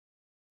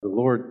The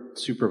Lord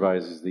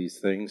supervises these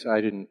things.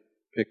 I didn't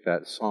pick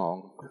that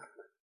song,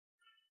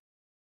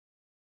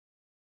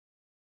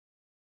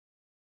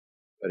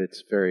 but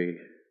it's very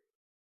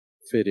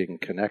fitting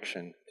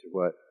connection to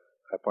what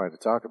I plan to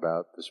talk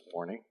about this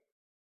morning.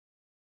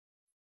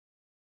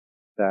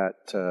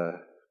 That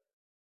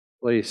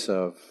place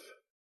of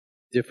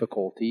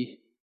difficulty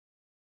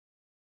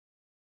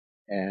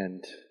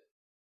and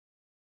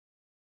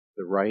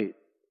the right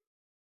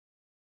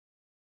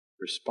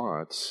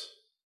response,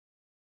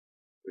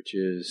 which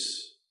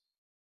is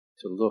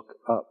to look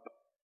up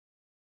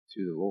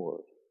to the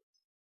Lord.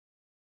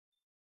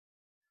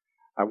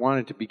 I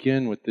wanted to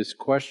begin with this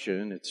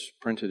question. It's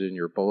printed in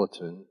your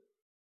bulletin,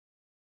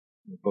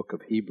 in the book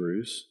of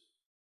Hebrews.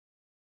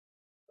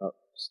 Oh,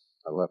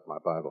 I left my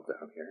Bible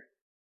down here.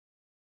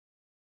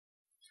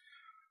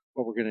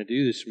 What we're going to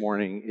do this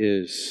morning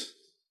is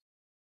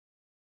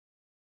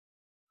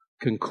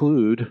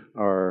conclude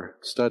our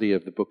study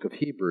of the book of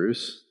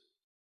Hebrews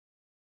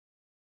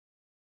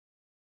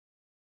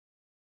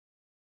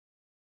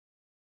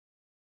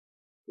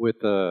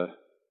with a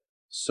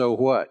so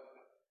what?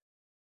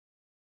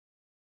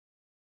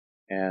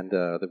 And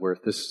where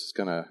this is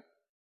going to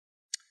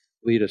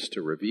lead us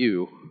to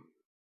review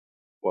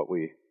what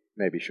we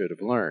maybe should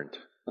have learned.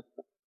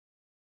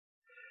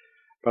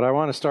 But I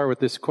want to start with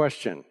this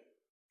question.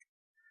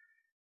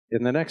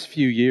 In the next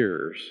few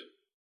years,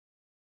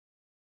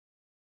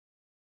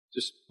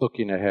 just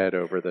looking ahead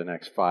over the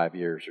next 5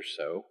 years or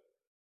so,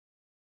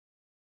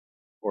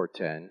 or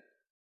 10,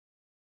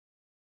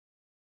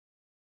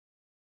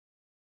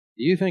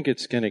 do you think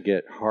it's going to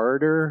get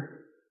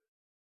harder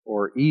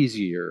or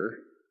easier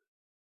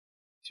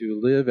to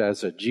live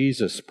as a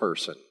Jesus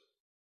person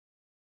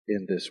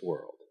in this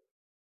world?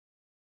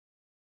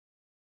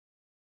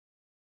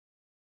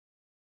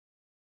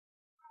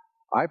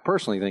 I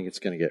personally think it's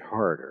going to get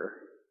harder.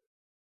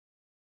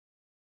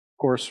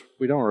 Of course,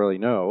 we don't really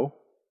know.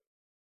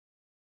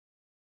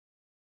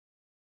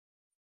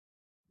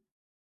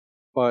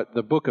 But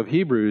the book of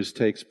Hebrews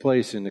takes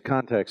place in the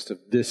context of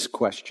this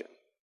question.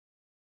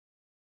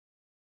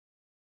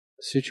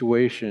 A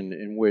situation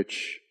in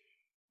which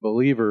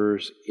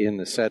believers in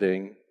the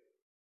setting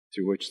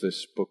to which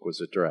this book was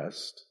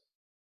addressed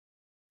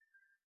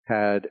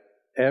had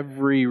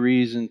every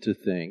reason to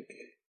think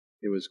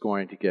it was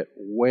going to get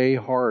way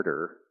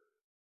harder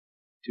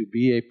to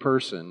be a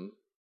person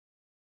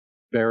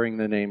bearing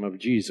the name of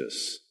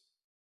Jesus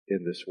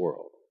in this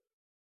world.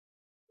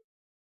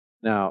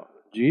 Now,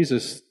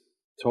 Jesus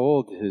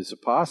told his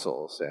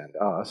apostles and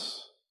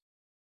us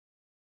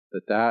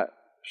that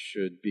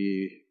should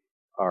be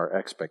our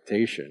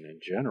expectation in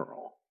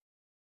general.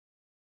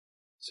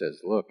 He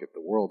says, look, if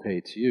the world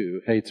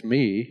hates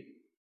me,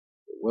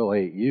 it will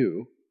hate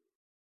you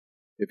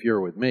if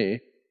you're with me.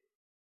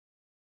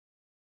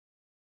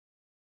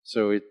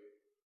 So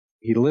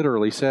he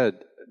literally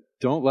said,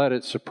 don't let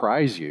it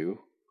surprise you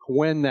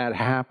when that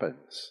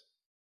happens.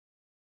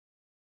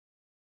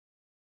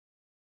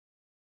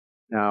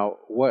 Now,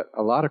 what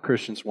a lot of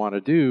Christians want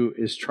to do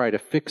is try to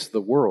fix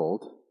the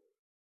world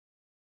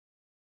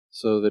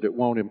so that it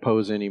won't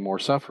impose any more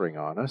suffering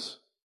on us.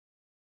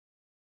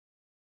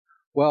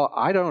 Well,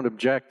 I don't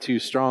object too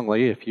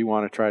strongly. If you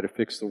want to try to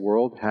fix the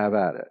world, have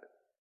at it.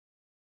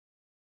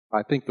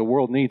 I think the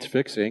world needs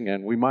fixing,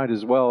 and we might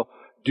as well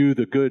do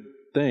the good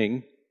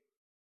thing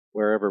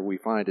wherever we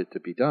find it to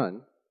be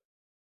done.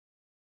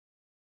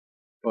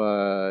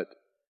 But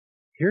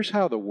here's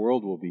how the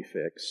world will be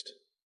fixed.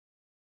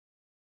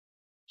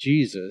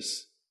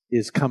 Jesus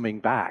is coming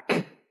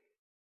back.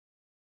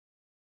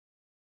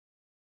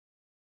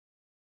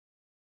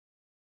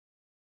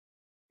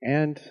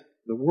 And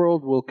the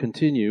world will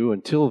continue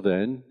until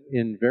then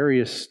in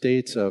various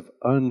states of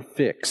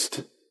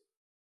unfixed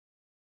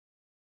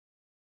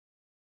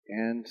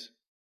and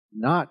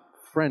not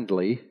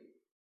friendly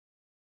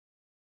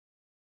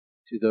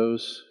to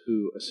those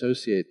who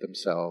associate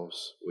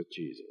themselves with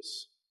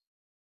Jesus.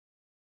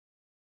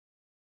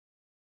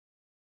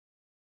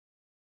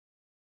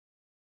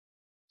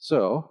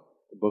 So,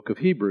 the book of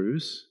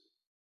Hebrews,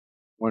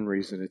 one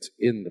reason it's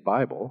in the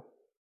Bible,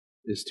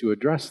 is to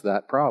address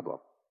that problem.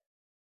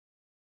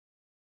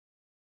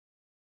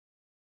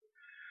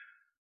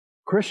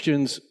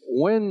 Christians,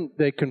 when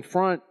they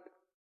confront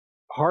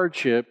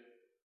hardship,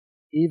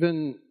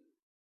 even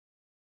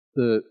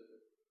the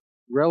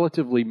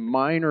relatively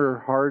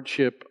minor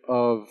hardship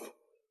of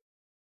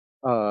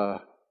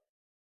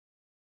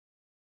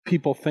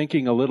people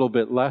thinking a little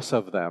bit less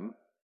of them,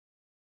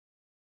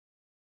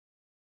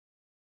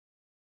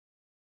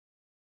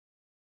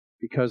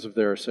 because of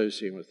their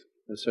association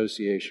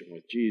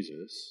with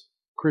Jesus,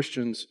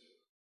 Christians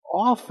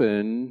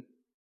often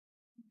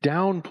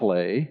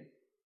downplay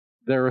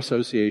their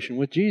association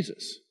with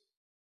Jesus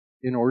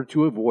in order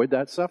to avoid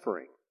that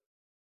suffering.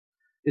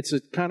 It's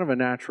a kind of a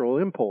natural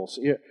impulse.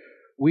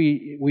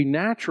 We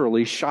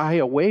naturally shy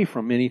away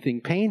from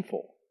anything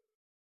painful.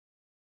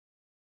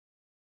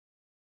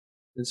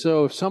 And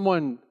so if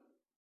someone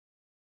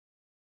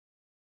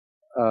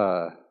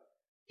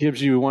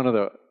gives you one of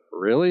the,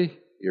 really?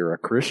 You're a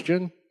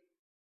Christian?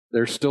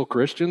 There's still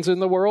Christians in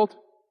the world?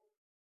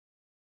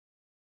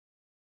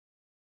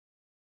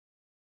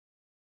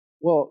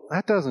 Well,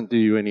 that doesn't do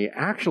you any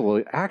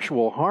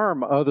actual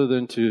harm other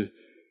than to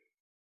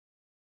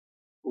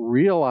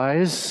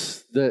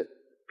realize that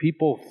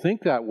people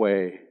think that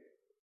way.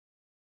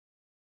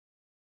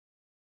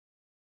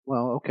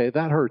 Well, okay,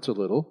 that hurts a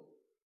little.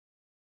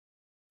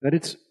 That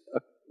it's a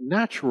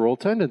natural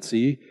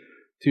tendency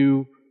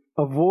to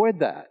avoid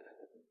that.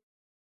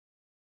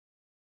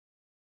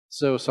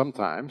 So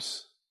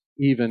sometimes,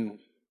 even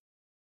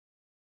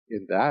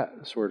in that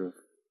sort of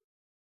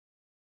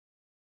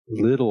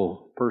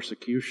little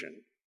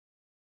persecution,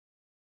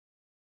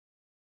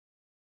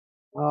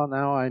 well,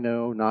 now I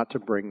know not to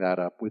bring that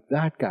up with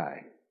that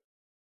guy.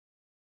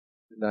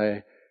 And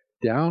I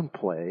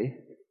downplay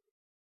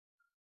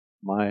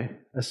my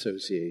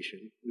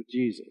association with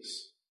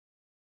Jesus.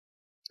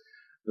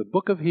 The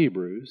book of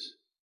Hebrews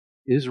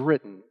is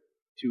written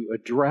to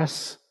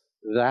address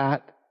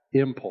that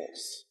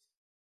impulse.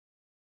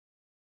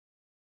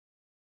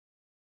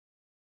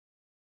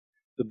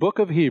 The book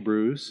of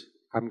Hebrews,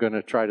 I'm going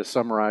to try to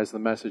summarize the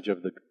message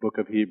of the book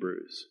of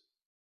Hebrews.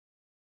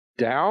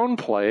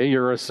 Downplay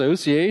your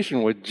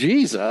association with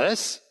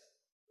Jesus?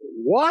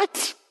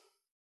 What?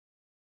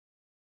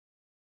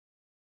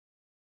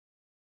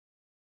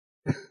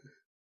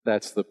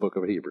 That's the book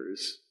of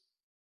Hebrews.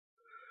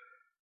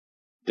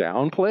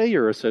 Downplay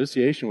your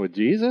association with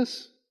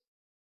Jesus?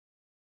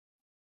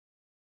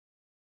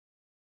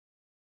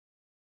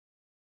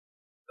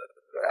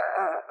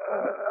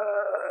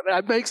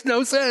 That makes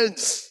no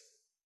sense.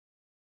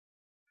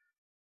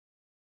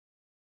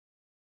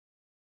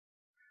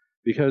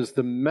 Because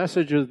the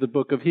message of the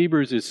book of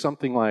Hebrews is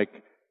something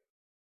like,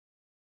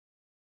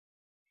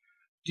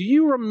 do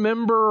you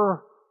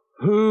remember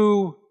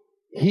who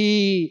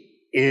he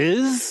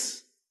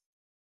is?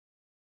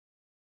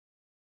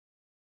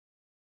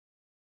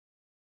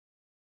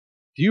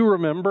 Do you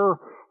remember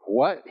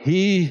what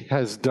he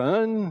has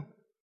done?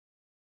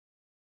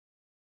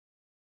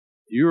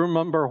 Do you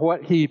remember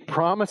what he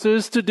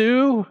promises to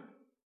do?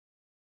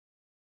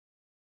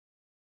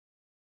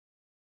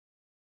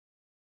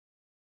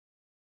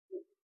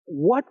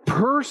 What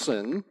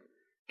person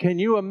can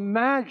you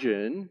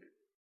imagine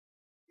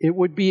it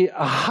would be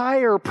a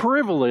higher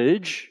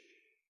privilege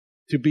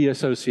to be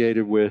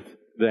associated with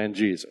than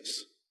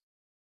Jesus?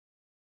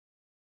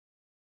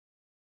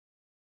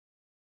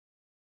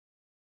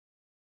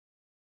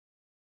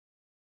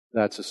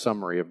 That's a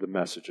summary of the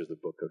message of the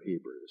book of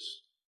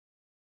Hebrews.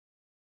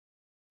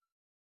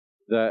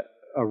 That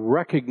a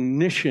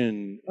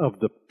recognition of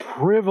the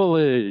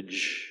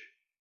privilege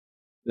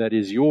that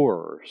is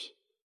yours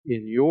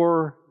in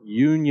your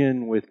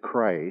union with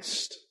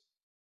Christ,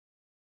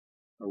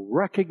 a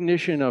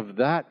recognition of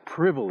that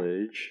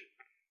privilege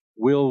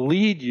will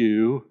lead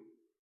you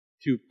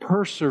to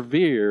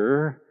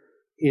persevere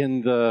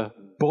in the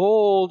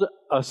bold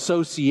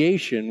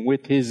association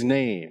with his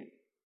name.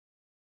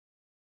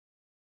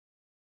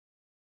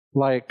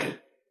 Like,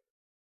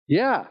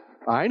 yeah,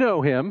 I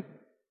know him.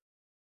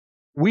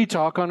 We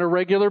talk on a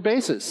regular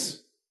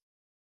basis.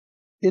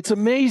 It's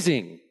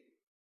amazing.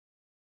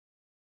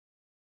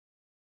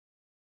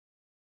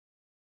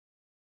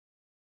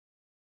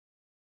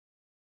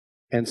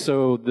 And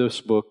so this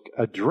book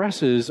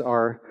addresses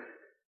our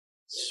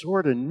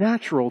sort of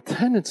natural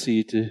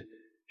tendency to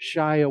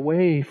shy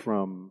away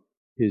from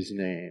his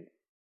name.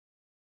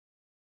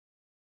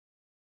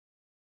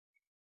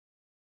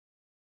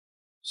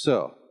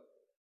 So,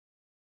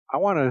 I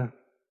want to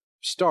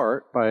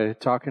start by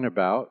talking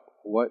about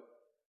what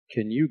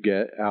can you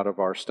get out of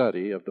our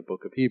study of the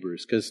book of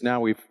Hebrews, because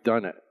now we've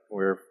done it.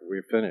 We're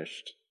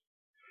finished.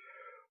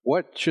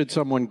 What should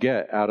someone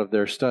get out of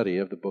their study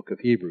of the book of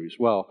Hebrews?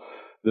 Well,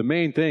 the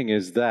main thing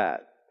is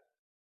that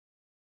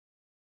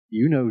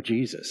you know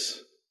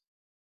Jesus.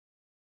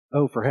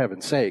 Oh, for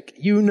heaven's sake,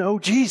 you know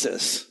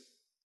Jesus.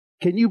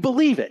 Can you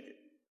believe it?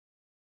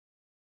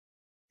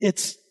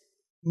 It's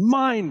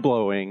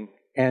mind-blowing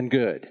and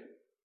good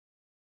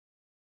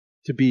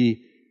to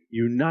be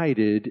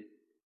united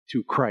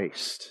to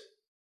Christ.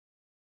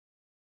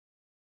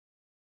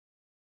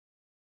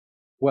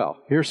 Well,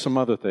 here's some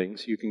other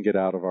things you can get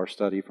out of our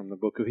study from the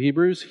book of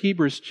Hebrews.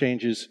 Hebrews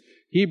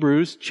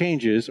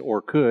changes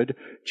or could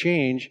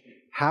change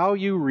how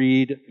you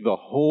read the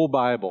whole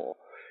Bible.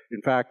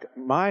 In fact,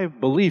 my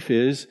belief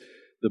is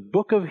the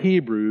book of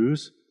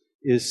Hebrews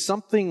is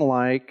something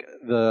like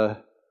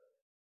the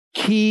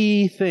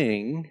key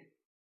thing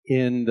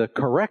in the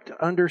correct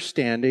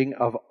understanding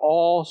of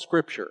all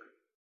Scripture.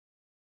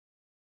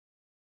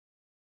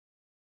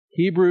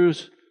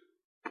 Hebrews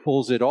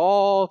pulls it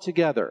all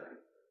together.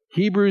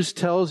 Hebrews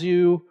tells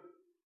you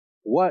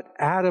what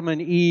Adam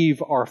and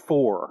Eve are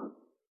for.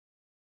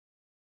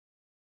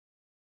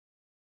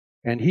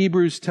 And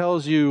Hebrews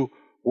tells you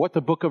what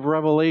the book of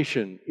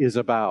Revelation is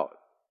about.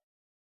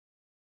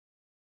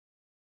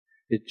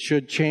 It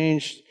should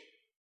change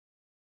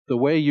the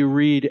way you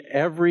read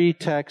every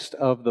text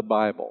of the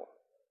Bible.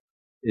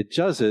 It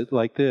does it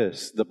like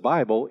this. The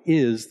Bible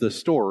is the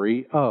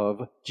story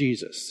of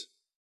Jesus.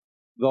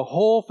 The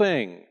whole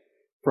thing,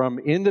 from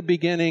in the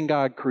beginning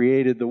God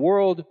created the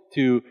world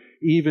to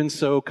even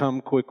so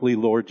come quickly,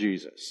 Lord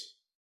Jesus.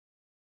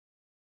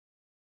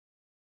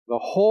 The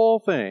whole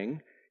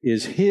thing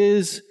is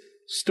His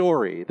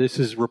story. This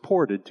is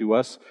reported to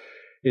us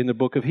in the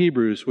book of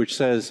Hebrews, which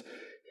says,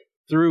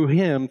 through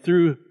Him,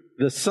 through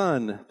the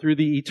Son, through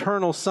the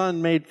eternal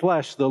Son made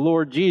flesh, the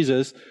Lord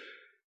Jesus,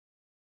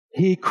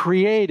 He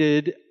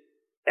created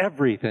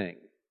everything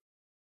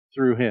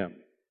through Him.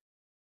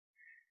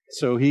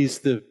 So He's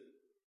the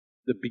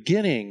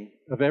beginning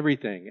of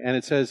everything. And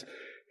it says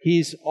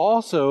He's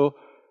also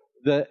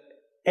the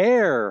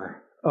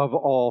heir of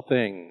all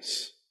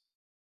things.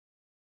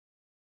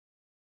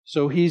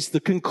 So He's the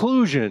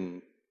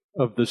conclusion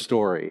of the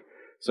story.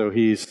 So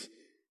He's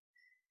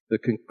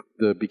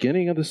the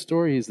beginning of the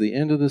story, He's the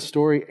end of the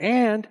story,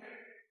 and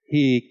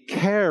He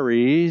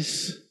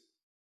carries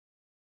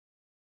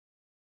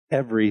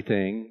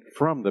everything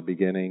from the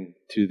beginning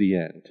to the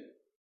end.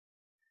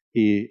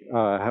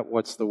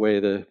 What's the way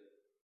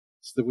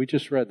we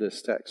just read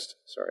this text.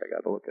 Sorry, I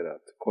got to look it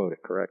up to quote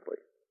it correctly.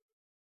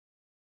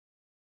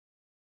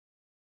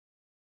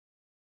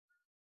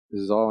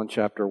 This is all in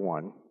chapter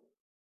 1,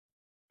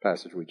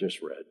 passage we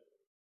just read.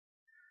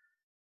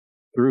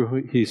 Through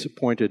whom He's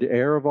appointed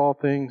heir of all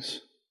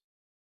things,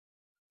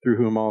 through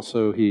whom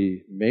also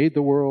He made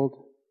the world.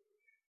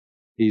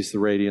 He's the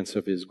radiance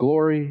of His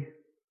glory.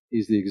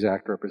 He's the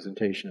exact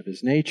representation of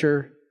His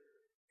nature,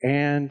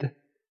 and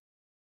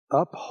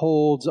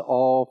upholds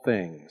all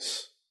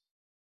things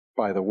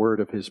by the word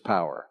of His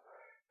power.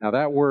 Now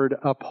that word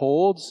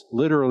upholds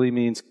literally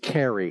means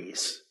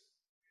carries.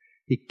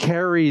 He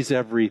carries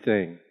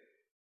everything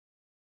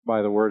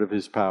by the word of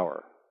His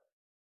power.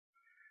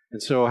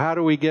 And so how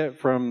do we get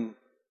from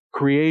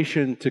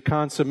creation to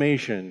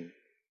consummation?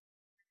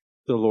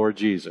 The Lord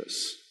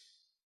Jesus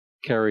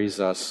carries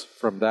us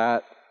from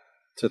that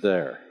to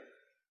there.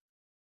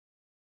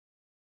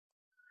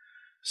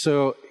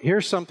 So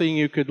here's something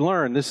you could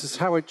learn. This is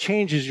how it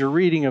changes your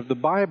reading of the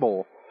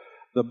Bible.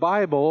 The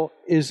Bible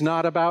is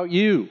not about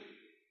you.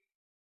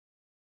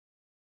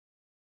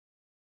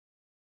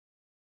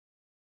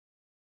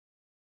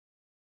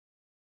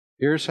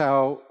 Here's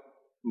how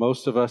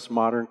most of us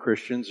modern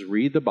Christians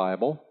read the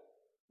Bible.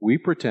 We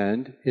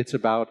pretend it's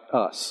about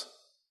us.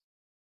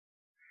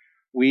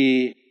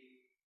 We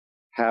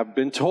have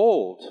been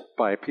told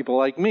by people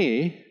like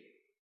me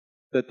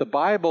that the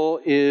Bible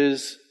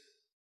is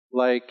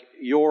like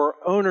your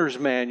owner's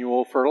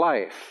manual for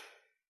life.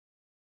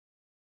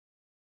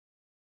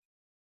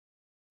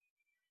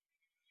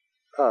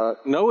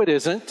 No, it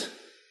isn't.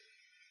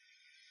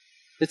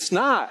 It's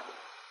not.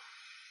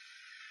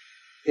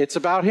 It's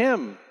about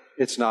Him.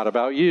 It's not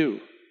about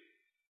you.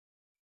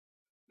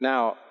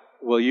 Now,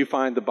 will you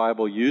find the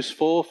Bible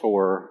useful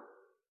for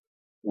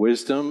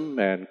wisdom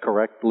and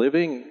correct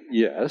living?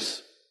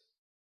 Yes.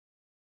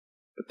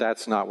 But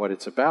that's not what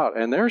it's about.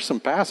 And there are some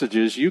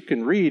passages you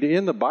can read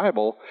in the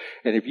Bible,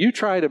 and if you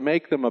try to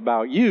make them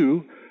about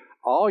you,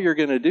 all you're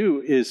going to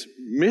do is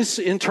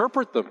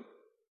misinterpret them.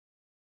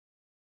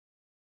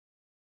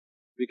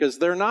 Because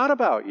they're not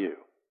about you.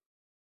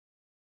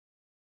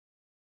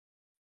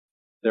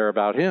 They're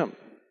about Him.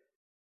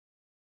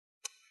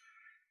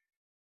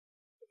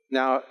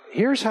 Now,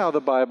 here's how the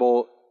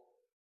Bible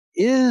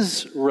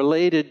is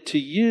related to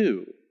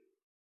you.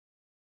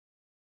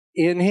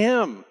 In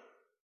Him.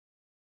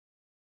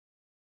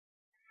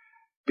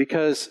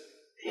 Because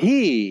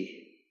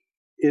He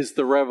is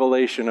the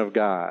revelation of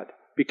God.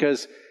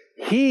 Because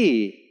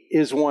He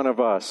is one of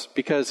us.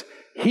 Because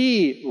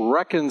He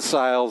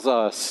reconciles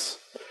us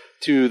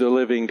to the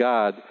living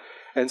God.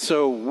 And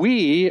so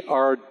we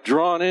are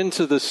drawn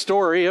into the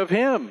story of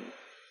Him.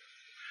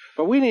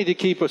 But we need to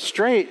keep us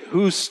straight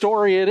whose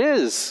story it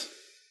is.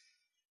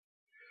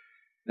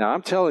 Now,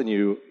 I'm telling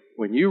you,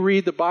 when you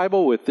read the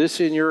Bible with this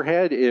in your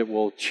head, it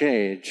will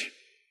change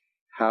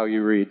how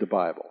you read the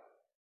Bible.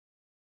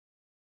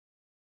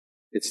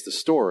 It's the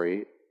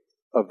story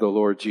of the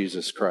Lord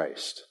Jesus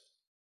Christ.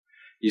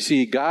 You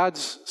see,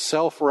 God's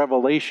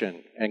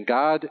self-revelation, and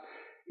God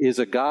is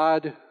a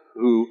God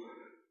who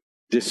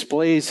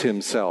displays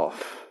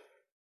Himself,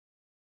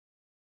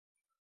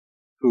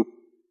 who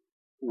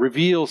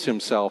reveals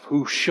Himself,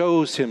 who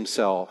shows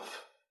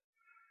Himself.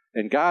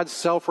 And God's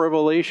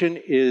self-revelation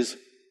is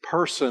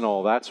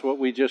personal. That's what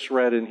we just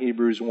read in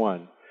Hebrews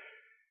 1.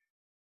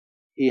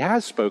 He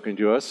has spoken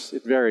to us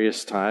at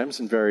various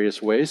times in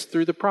various ways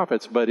through the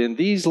prophets, but in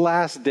these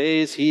last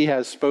days He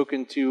has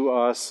spoken to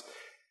us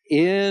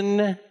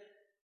in,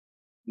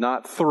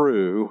 not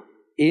through,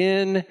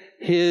 in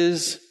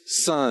His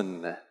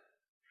Son.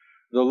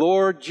 The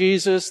Lord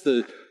Jesus,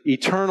 the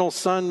eternal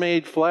Son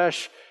made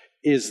flesh,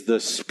 is the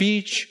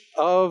speech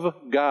of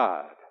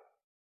God.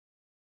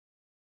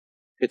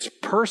 It's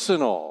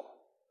personal.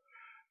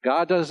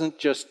 God doesn't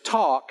just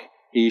talk,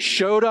 He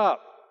showed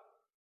up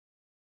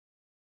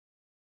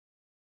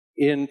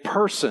in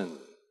person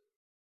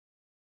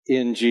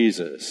in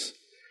Jesus.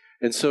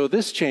 And so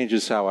this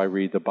changes how I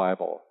read the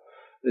Bible.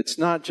 It's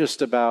not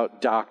just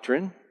about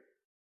doctrine.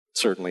 It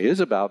certainly is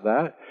about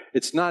that.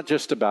 It's not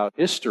just about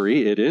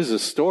history. It is a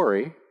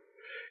story.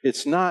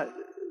 It's not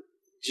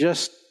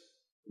just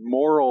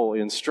moral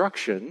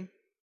instruction,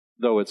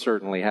 though it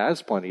certainly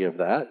has plenty of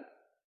that.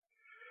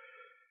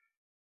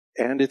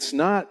 And it's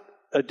not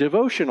a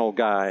devotional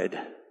guide,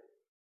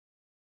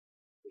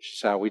 which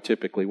is how we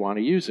typically want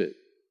to use it.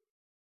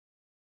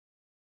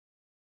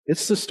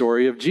 It's the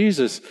story of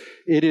Jesus.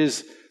 It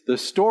is the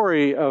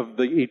story of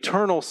the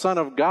eternal Son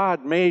of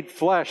God made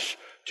flesh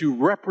to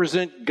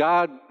represent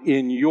God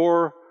in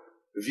your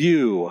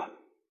view,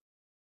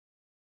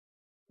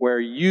 where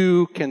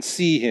you can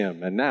see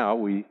Him. And now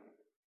we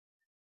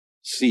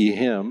see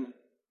Him,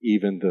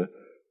 even the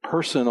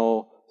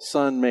personal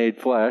Son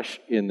made flesh,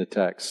 in the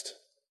text.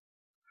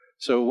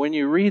 So when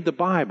you read the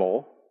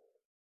Bible,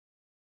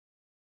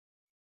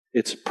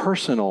 it's a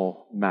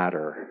personal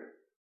matter.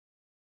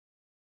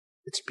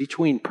 It's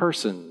between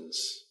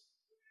persons.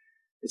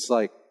 It's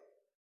like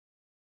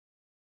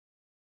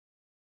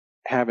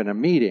having a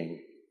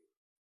meeting.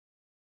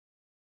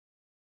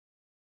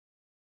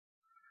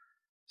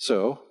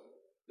 So,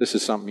 this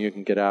is something you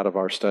can get out of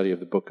our study of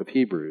the book of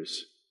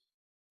Hebrews.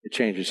 It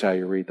changes how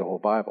you read the whole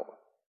Bible.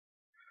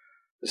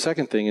 The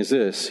second thing is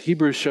this: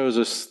 Hebrews shows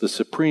us the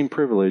supreme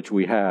privilege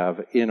we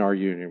have in our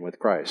union with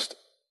Christ.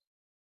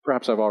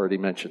 Perhaps I've already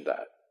mentioned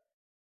that.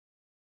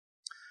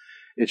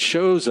 It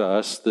shows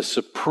us the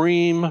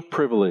supreme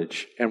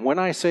privilege. And when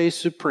I say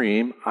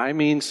supreme, I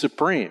mean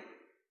supreme.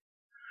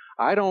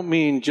 I don't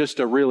mean just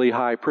a really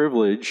high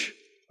privilege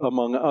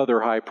among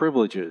other high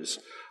privileges.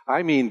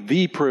 I mean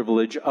the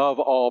privilege of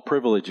all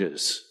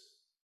privileges.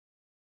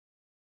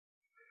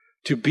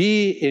 To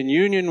be in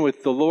union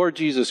with the Lord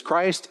Jesus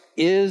Christ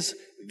is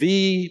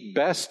the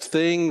best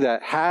thing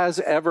that has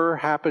ever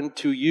happened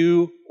to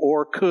you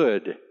or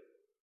could.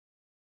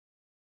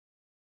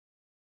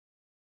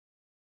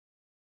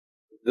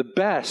 The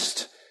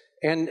best,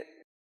 and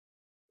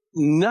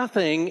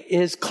nothing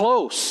is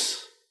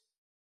close.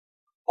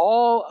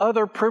 All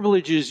other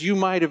privileges you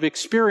might have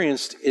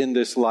experienced in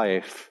this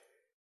life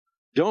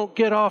don't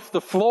get off the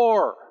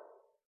floor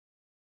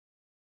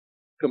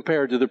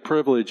compared to the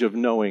privilege of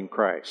knowing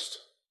Christ.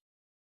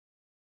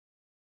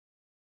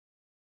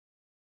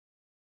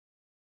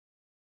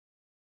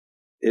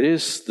 It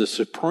is the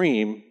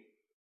supreme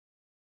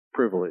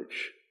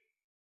privilege.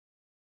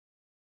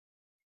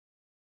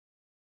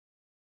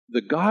 The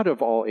God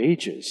of all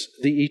ages,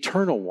 the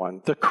eternal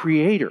one, the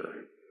Creator.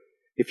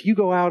 If you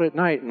go out at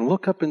night and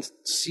look up and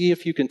see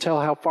if you can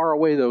tell how far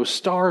away those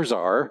stars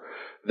are,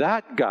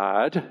 that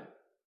God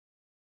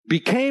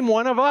became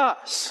one of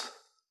us.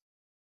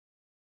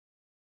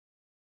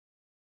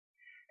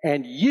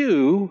 And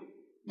you,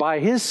 by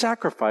His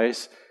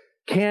sacrifice,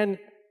 can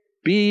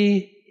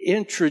be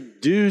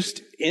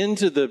introduced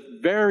into the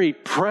very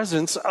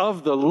presence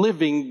of the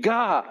living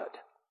God.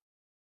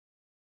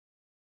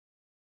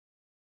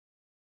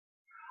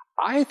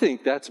 I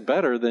think that's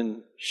better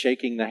than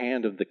shaking the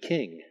hand of the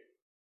king.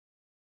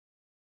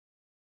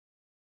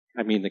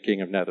 I mean the King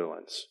of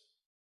Netherlands.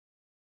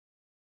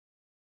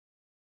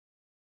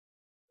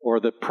 Or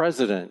the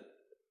president,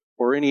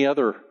 or any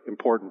other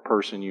important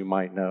person you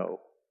might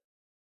know.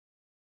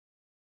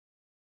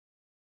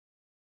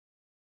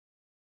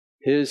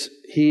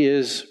 He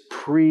is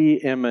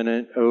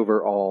preeminent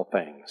over all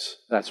things.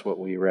 That's what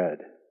we read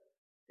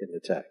in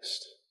the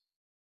text.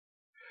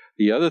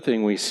 The other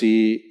thing we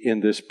see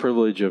in this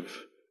privilege of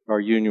our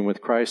union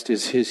with Christ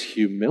is His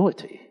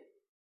humility,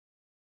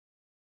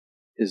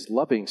 His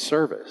loving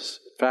service.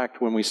 In fact,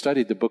 when we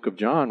studied the book of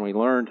John, we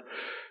learned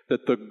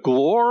that the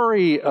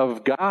glory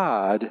of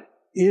God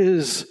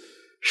is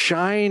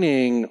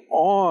shining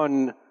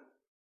on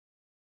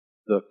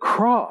the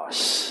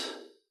cross.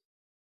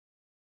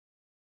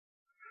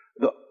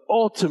 The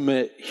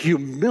ultimate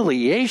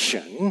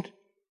humiliation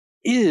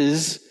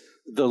is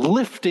the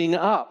lifting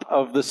up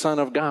of the Son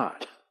of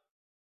God.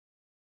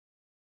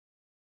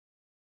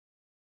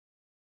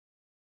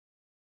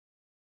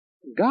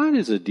 God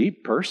is a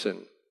deep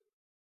person.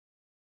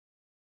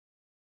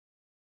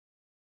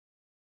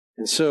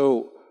 And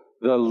so,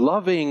 the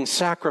loving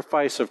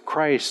sacrifice of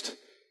Christ,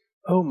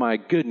 oh my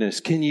goodness,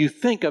 can you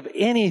think of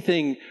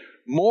anything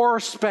more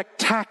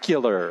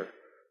spectacular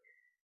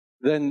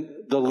than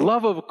the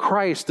love of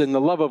Christ and the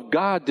love of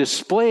God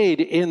displayed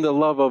in the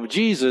love of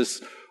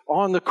Jesus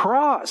on the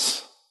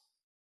cross?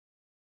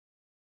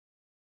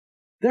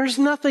 There's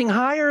nothing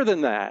higher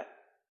than that.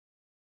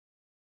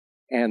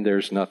 And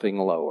there's nothing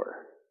lower.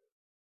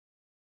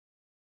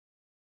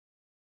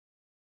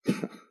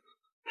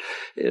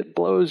 It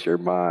blows your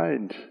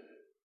mind.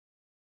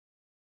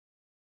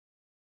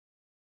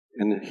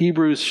 And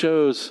Hebrews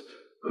shows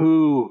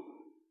who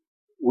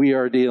we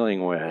are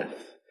dealing with.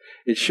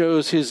 It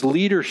shows His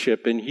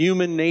leadership in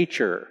human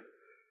nature.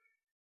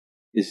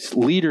 His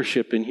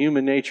leadership in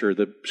human nature.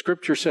 The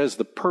Scripture says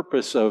the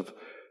purpose of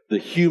the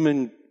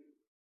human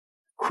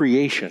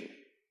creation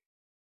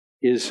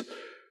is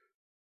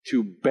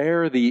to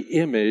bear the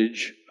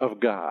image of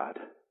God.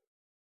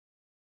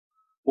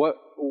 What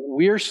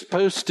we're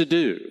supposed to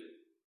do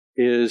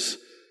is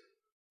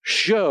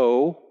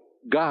show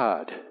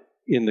God.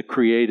 in the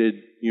created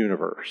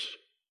universe.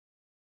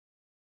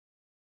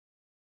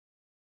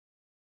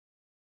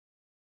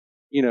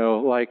 You know,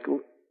 like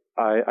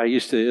I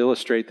used to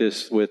illustrate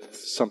this with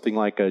something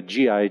like a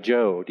G.I.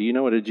 Joe. Do you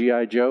know what a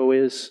G.I. Joe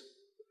is?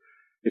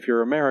 If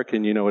you're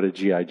American, you know what a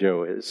G.I.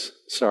 Joe is.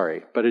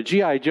 Sorry. But a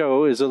G.I.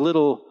 Joe is a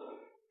little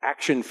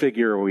action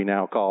figure, we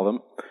now call them.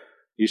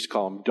 Used to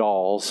call them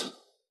dolls,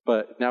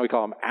 but now we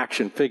call them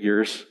action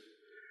figures.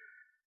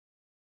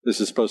 This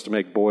is supposed to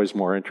make boys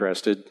more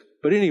interested.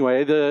 But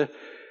anyway, the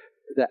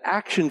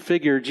action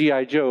figure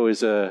G.I. Joe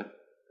is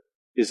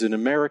an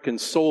American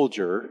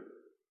soldier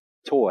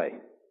toy.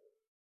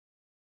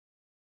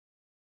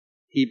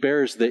 He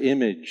bears the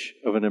image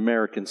of an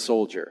American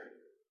soldier.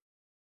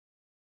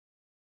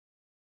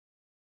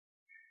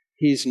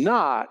 He's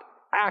not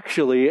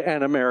actually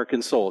an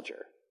American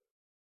soldier,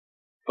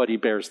 but he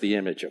bears the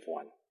image of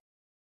one.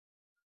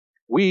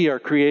 We are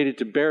created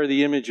to bear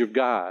the image of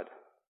God.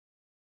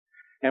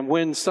 And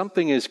when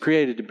something is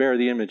created to bear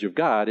the image of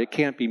God, it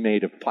can't be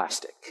made of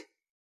plastic.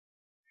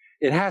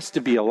 It has to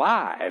be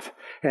alive.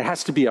 It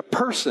has to be a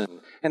person.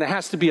 And it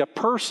has to be a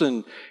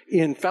person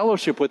in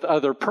fellowship with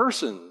other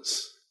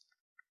persons.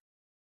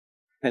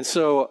 And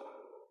so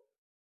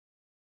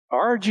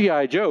our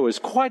G.I. Joe is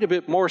quite a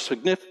bit more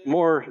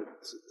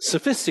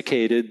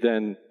sophisticated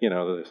than,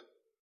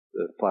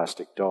 the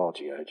plastic doll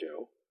G.I.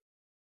 Joe.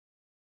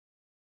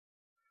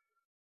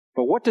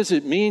 But what does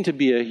it mean to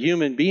be a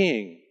human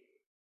being?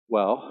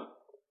 Well,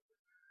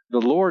 the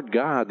Lord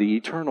God, the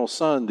eternal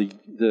Son,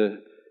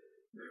 the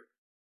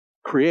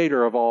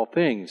creator of all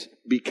things,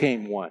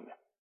 became one.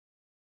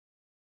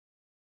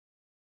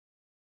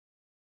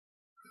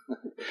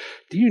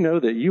 Do you know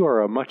that you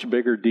are a much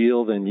bigger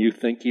deal than you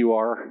think you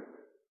are?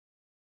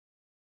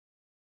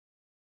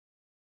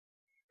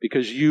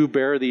 Because you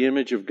bear the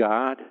image of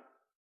God.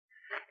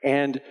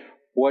 And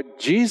what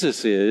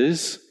Jesus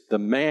is, the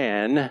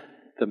man,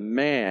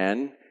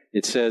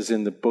 it says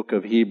in the book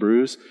of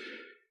Hebrews,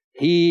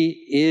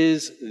 he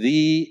is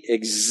the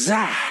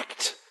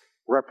exact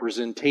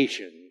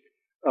representation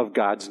of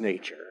God's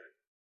nature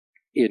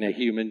in a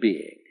human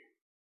being.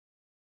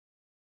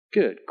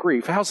 Good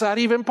grief, how's that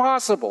even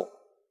possible?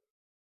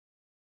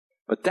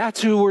 But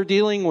that's who we're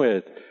dealing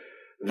with.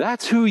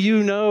 That's who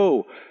you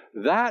know.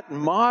 That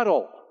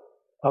model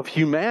of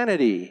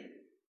humanity.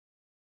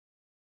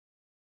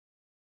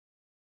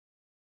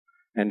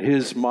 And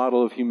his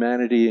model of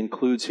humanity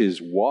includes his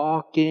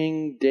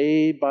walking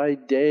day by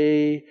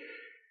day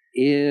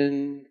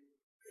in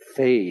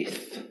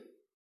faith.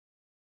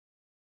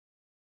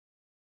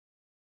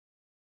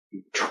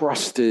 He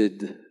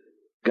trusted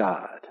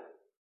God.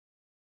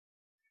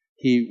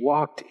 He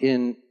walked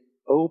in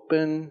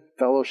open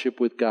fellowship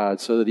with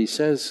God so that he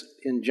says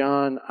in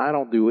John, I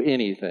don't do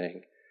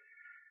anything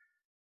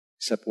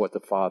except what the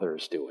Father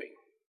is doing.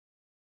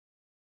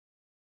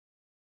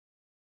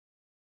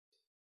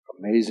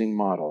 Amazing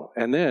model.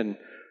 And then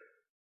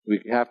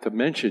we have to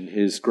mention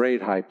his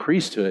great high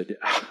priesthood,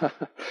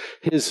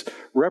 his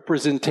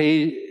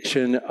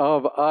representation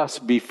of us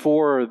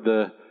before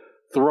the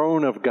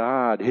throne of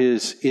God,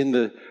 his in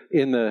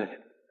the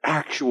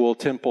actual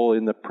temple,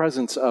 in the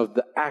presence of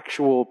the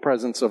actual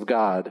presence of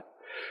God.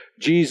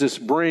 Jesus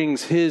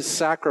brings his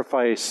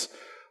sacrifice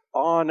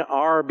on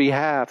our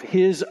behalf,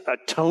 his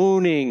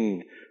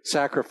atoning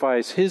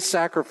sacrifice, his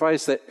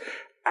sacrifice that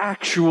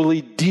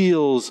actually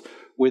deals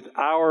with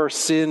our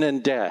sin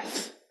and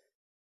death.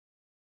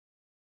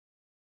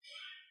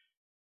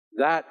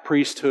 That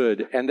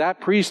priesthood, and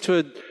that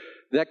priesthood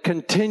that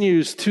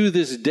continues to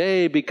this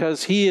day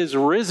because he is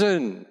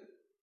risen.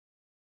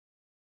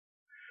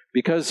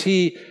 Because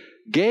he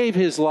gave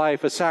his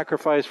life a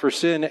sacrifice for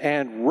sin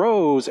and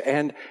rose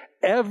and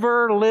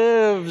ever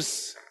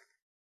lives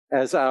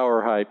as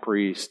our high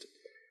priest.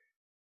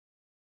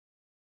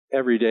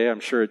 Every day, I'm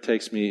sure it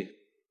takes me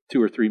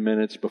 2 or 3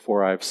 minutes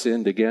before I've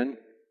sinned again.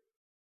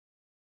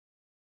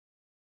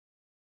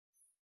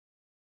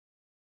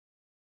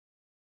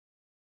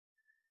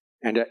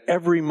 And at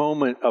every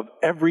moment of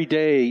every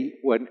day,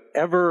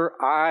 whenever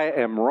I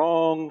am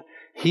wrong,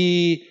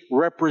 he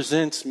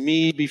represents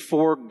me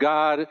before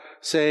God,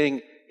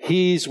 saying,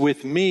 he's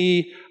with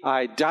me,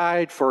 I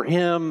died for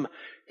him,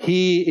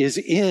 he is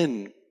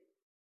in.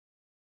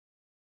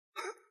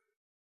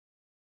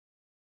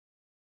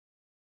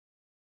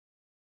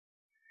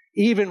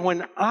 Even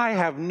when I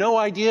have no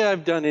idea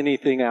I've done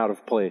anything out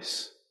of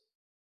place.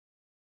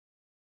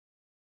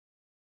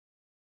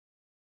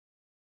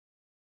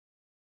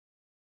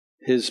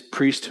 His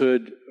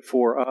priesthood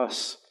for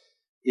us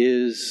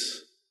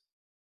is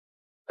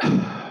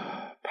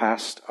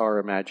past our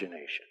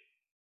imagination.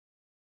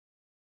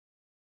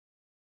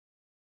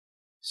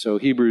 So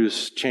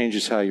Hebrews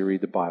changes how you read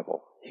the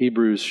Bible.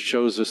 Hebrews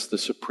shows us the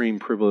supreme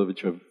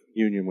privilege of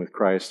union with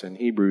Christ, and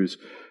Hebrews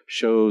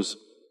shows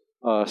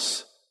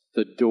us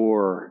the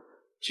door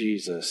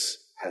Jesus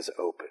has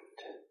opened.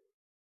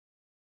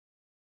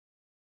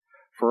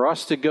 For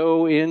us to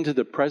go into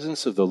the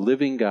presence of the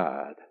living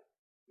God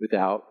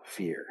without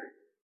fear.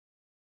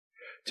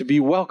 To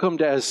be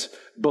welcomed as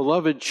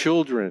beloved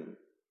children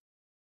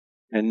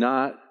and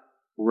not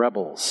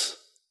rebels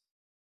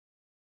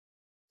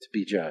to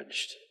be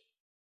judged.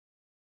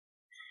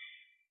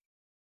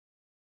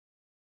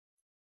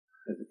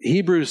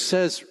 Hebrews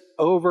says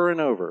over and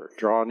over,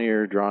 draw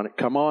near,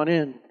 come on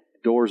in,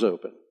 doors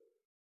open.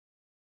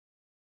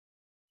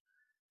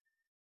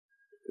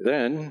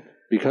 Then,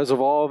 because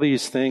of all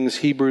these things,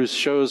 Hebrews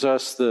shows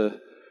us the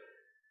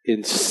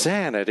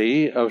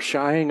insanity of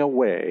shying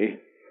away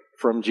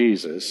from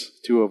Jesus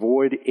to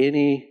avoid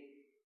any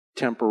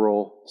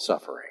temporal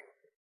suffering.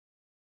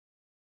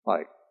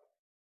 Like,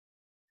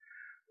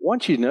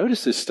 once you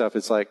notice this stuff,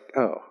 it's like,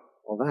 oh,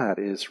 well, that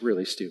is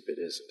really stupid,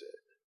 isn't it?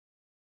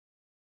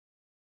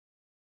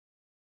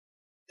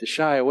 To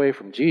shy away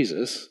from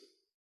Jesus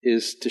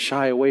is to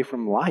shy away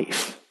from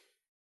life.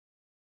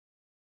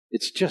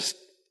 It's just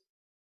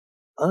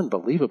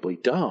unbelievably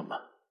dumb.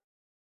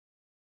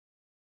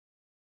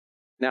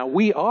 Now,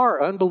 we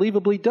are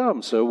unbelievably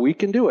dumb, so we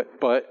can do it,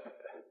 but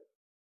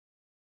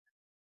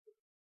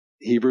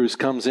Hebrews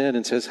comes in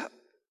and says,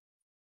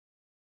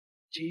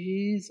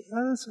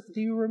 Jesus, do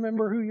you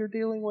remember who you're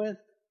dealing with?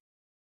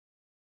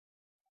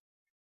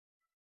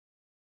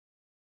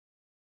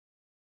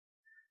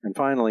 And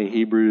finally,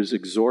 Hebrews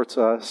exhorts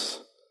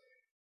us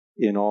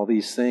in all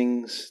these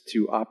things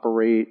to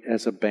operate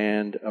as a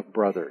band of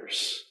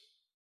brothers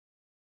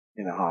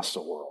in a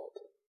hostile world.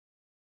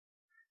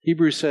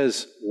 Hebrews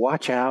says,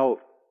 watch out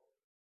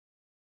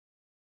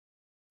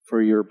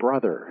for your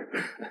brother.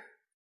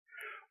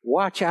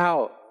 Watch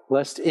out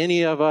lest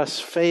any of us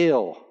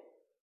fail.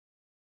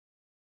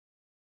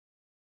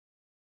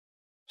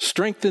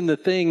 Strengthen the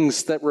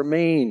things that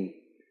remain.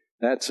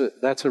 That's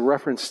a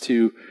reference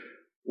to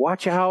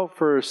watch out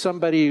for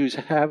somebody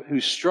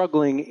who's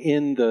struggling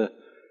in the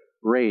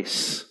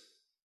race.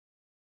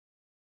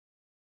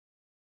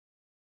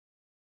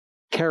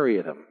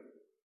 Carry them.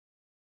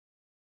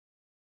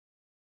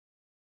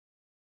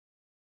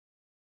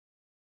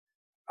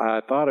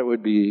 I thought it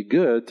would be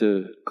good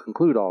to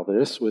conclude all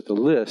this with a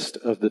list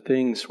of the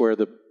things where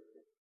the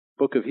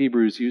book of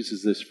Hebrews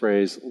uses this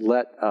phrase,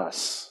 let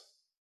us.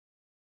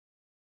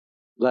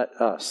 Let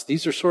us.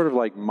 These are sort of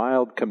like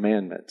mild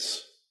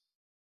commandments.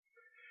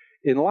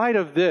 In light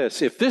of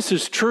this, if this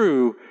is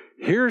true,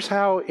 here's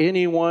how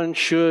anyone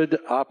should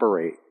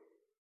operate.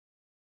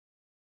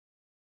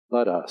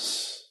 Let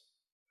us.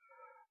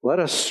 Let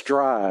us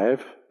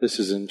strive. This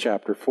is in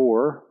chapter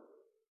 4,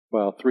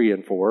 3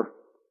 and 4.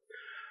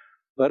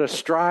 Let us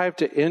strive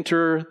to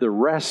enter the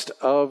rest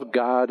of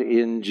God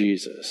in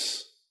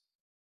Jesus.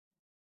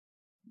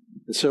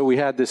 And so we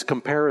had this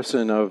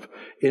comparison of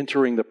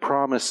entering the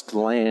promised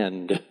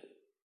land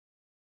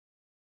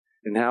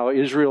and how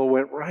Israel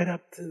went right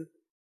up to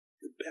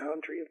the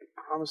boundary of the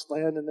promised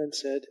land and then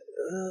said,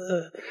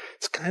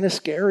 it's kind of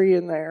scary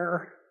in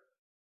there.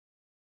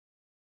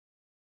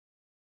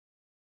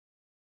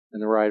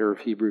 And the writer of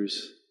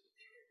Hebrews,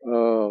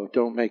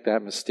 don't make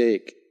that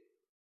mistake,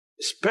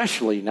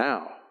 especially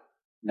now.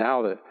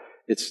 Now that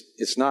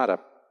it's not a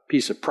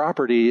piece of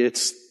property,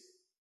 it's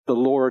the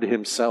Lord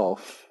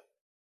Himself.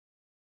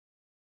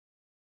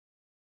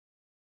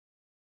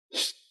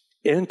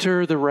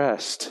 Enter the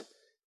rest.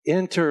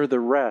 Enter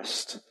the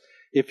rest.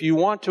 If you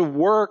want to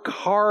work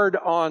hard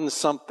on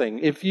something,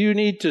 if you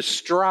need to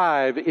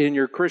strive in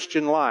your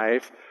Christian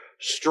life,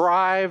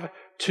 strive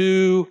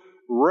to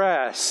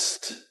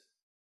rest.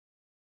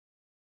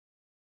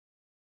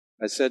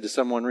 I said to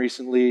someone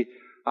recently,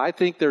 I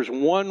think there's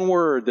one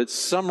word that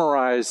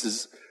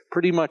summarizes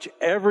pretty much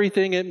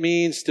everything it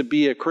means to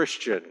be a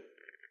Christian.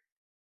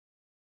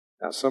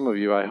 Now, some of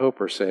you, I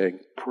hope, are saying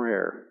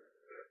prayer.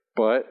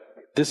 But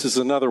this is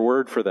another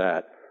word for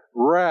that.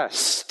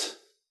 Rest.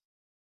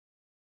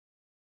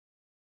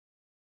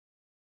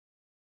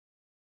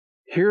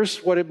 Here's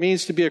what it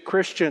means to be a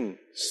Christian.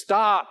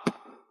 Stop.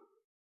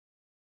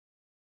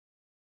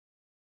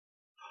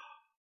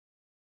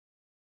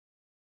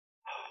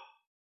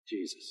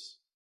 Jesus.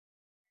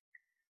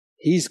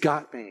 He's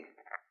got me.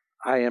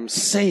 I am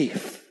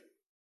safe.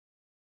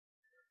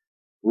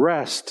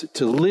 Rest,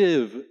 to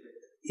live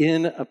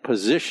in a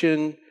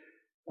position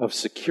of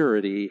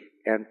security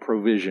and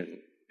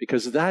provision,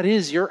 because that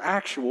is your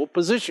actual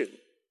position.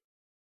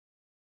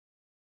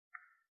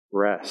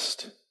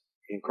 Rest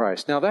in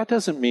Christ. Now, that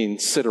doesn't mean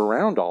sit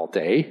around all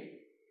day.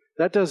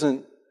 That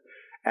doesn't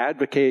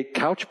advocate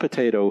couch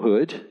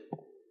potatohood.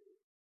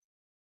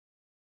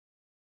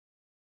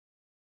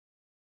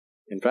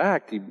 In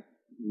fact, you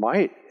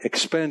might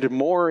expend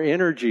more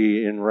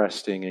energy in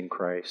resting in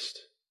Christ.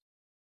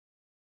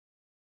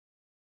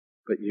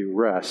 But you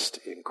rest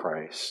in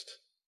Christ.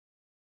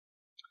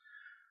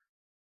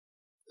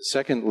 The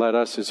second let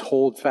us is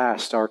hold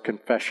fast our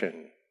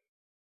confession.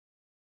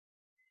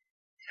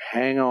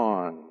 Hang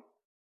on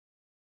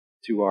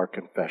to our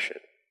confession.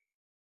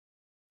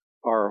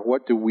 Or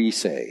what do we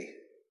say?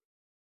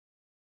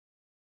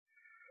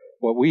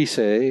 What we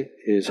say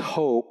is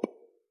hope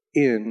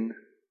in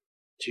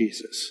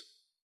Jesus.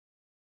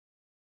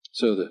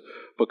 So the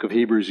book of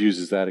Hebrews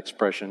uses that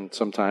expression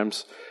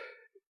sometimes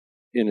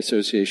in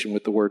association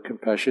with the word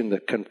confession, the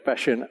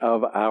confession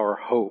of our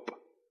hope.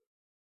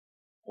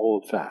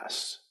 hold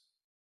fast.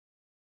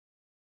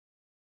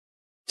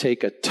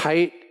 Take a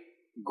tight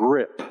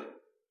grip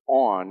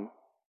on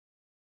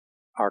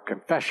our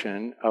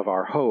confession of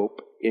our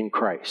hope in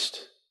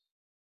Christ.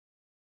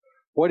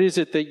 What is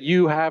it that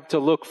you have to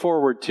look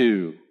forward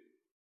to?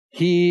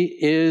 He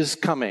is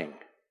coming.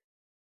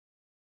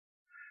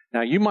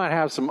 Now, you might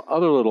have some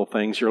other little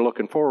things you're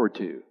looking forward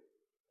to,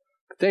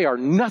 but they are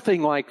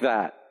nothing like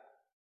that.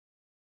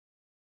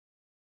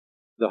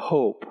 The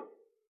hope,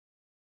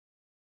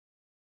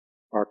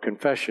 our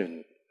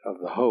confession of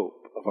the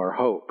hope, of our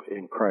hope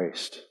in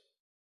Christ,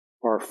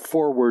 our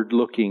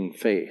forward-looking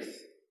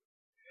faith.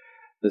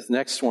 This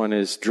next one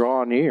is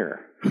draw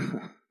near.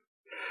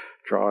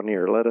 Draw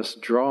near. Let us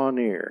draw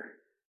near.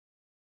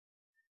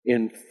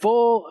 In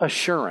full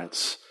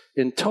assurance,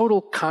 in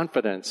total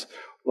confidence,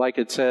 like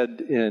it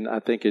said I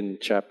think in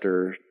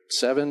chapter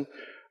 7,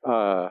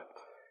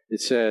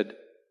 it said,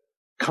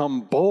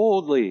 come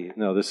boldly.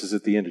 No, this is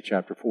at the end of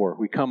chapter 4.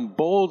 We come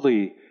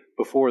boldly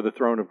before the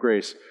throne of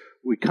grace.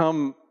 We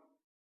come,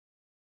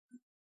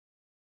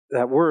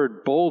 that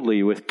word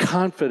boldly, with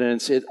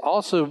confidence, it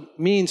also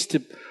means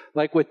to,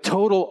 like with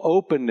total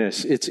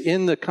openness. It's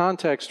in the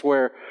context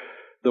where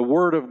the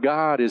Word of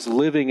God is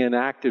living and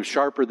active,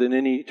 sharper than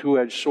any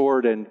two-edged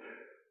sword, and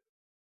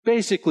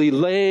basically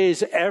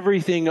lays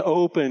everything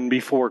open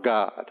before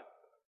God.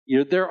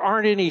 There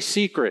aren't any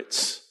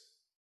secrets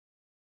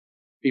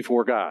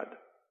before God.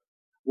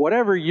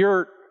 Whatever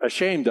you're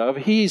ashamed of,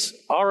 He's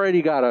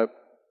already got a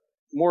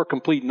more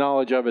complete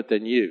knowledge of it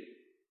than you.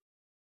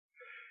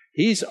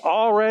 He's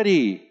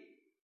already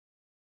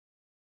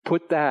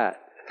put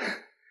that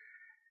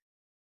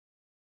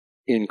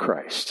in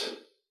Christ.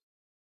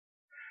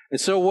 And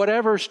so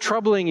whatever's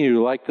troubling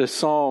you, like the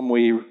psalm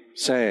we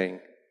sang,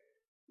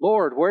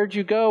 Lord, where'd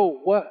you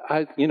go?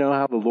 You know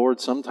how the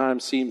Lord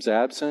sometimes seems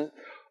absent?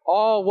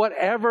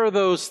 Whatever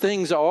those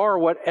things are,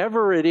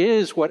 whatever it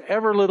is,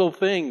 whatever little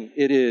thing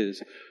it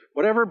is,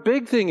 whatever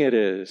big thing it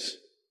is,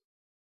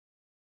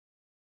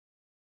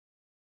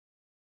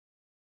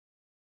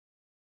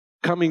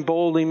 coming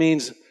boldly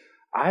means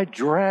I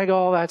drag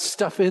all that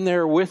stuff in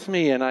there with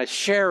me and I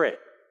share it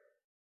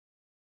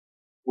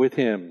with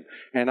Him.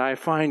 And I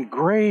find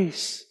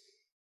grace,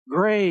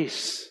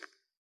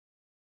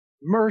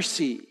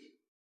 mercy.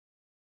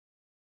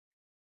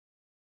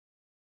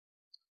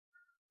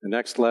 The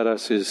next let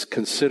us is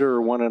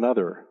consider one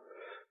another.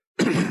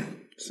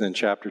 It's in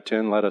chapter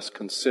 10, let us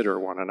consider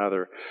one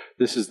another.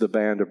 This is the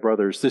band of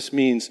brothers. This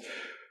means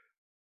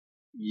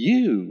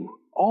you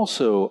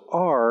also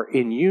are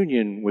in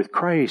union with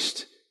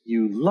Christ,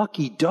 you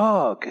lucky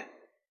dog.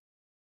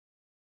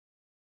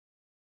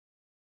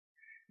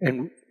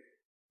 And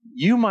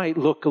you might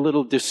look a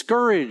little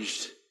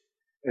discouraged.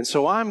 And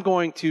so I'm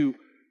going to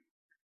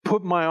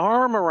put my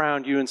arm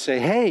around you and say,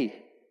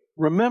 hey,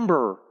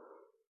 remember,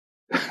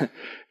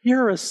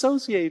 you're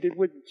associated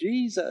with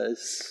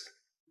Jesus.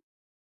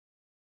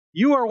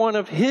 You are one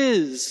of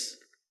His.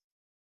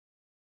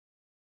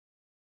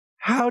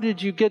 How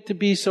did you get to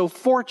be so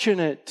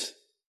fortunate?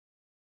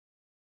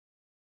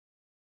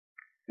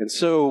 And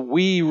so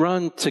we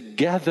run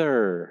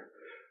together.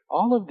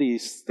 All of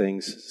these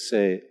things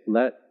say,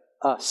 let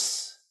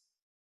us.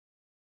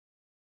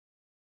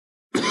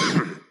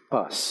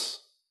 Us.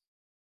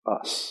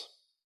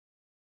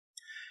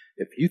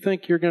 If you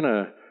think you're going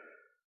to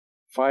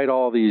fight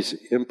all these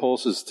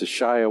impulses to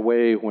shy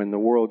away when the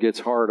world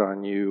gets hard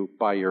on you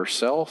by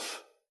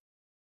yourself,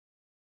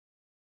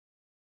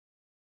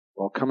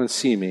 well, come and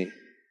see me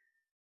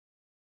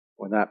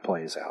when that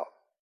plays out.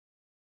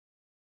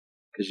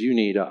 Because you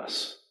need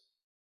us.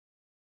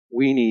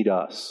 We need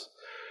us.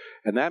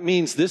 And that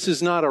means this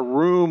is not a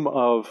room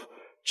of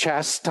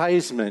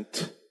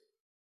chastisement.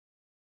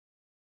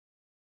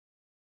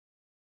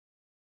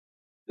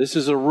 This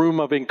is a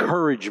room of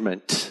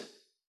encouragement.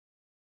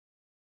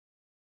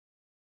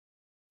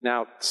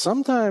 Now,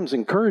 sometimes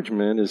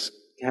encouragement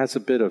has a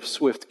bit of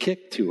swift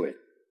kick to it.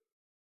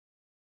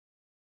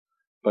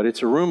 But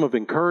it's a room of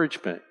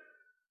encouragement.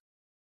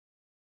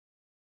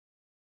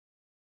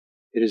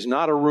 It is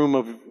not a room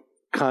of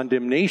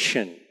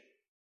condemnation,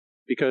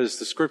 because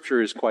the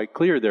Scripture is quite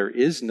clear, there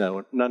is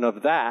none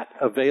of that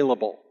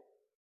available.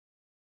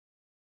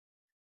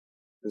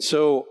 And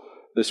so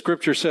the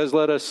Scripture says,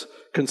 let us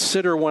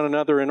consider one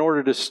another in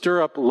order to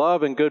stir up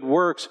love and good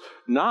works,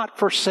 not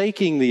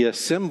forsaking the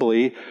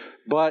assembly,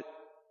 but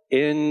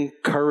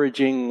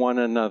encouraging one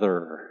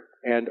another.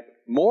 And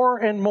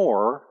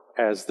more,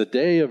 as the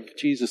day of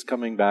Jesus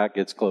coming back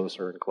gets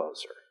closer and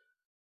closer.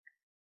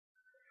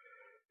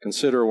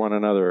 Consider one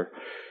another.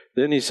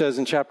 Then he says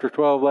in chapter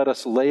 12, let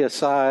us lay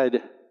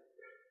aside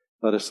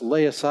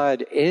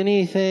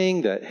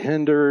anything that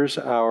hinders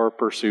our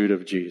pursuit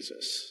of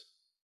Jesus.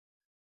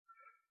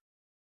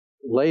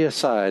 Lay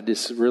aside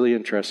is really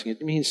interesting.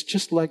 It means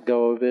just let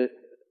go of it.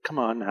 Come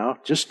on now,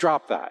 just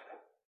drop that.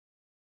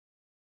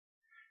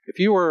 If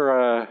you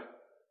were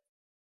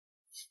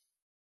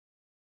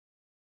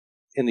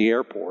in the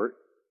airport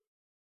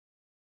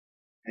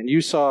and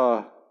you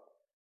saw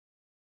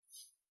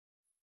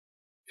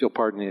if you'll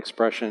pardon the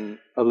expression,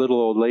 a little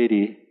old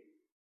lady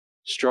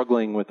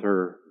struggling with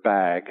her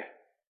bag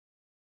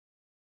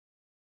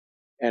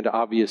and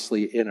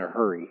obviously in a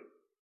hurry.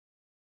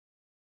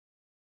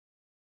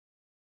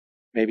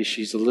 Maybe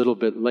she's a little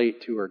bit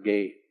late to her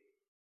gate.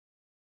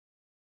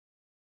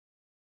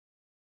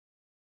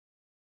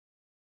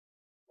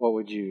 What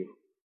would you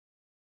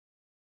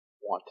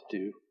want to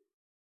do?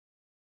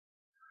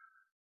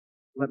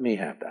 Let me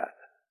have that.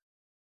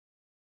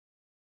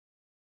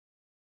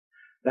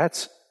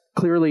 That's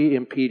clearly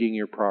impeding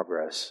your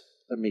progress.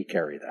 Let me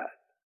carry that.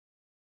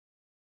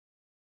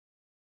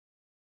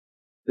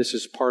 This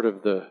is part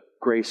of the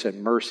grace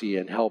and mercy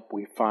and help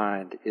we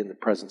find in the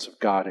presence of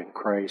God in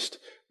Christ.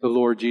 The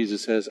Lord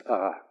Jesus says,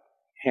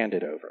 hand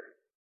it over.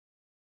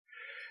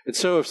 And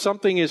so if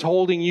something is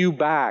holding you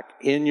back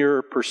in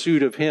your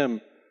pursuit of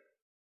Him,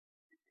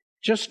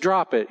 just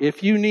drop it.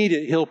 If you need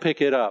it, He'll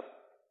pick it up.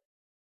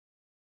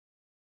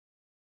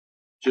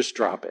 Just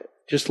drop it.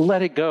 Just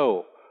let it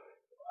go.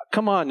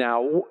 Come on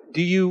now.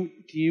 Do you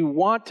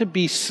want to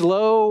be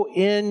slow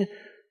in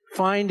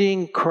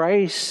finding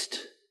Christ?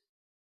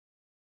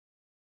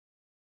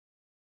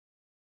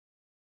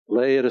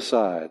 Lay it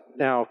aside.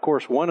 Now, of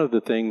course, one of the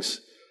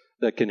things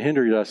that can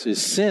hinder us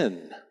is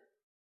sin.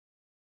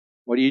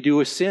 What do you do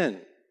with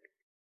sin?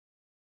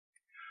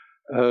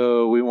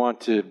 Oh, we want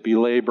to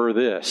belabor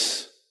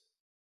this.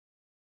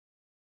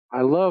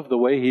 I love the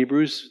way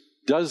Hebrews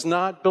does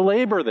not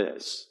belabor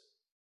this.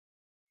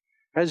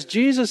 Has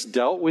Jesus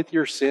dealt with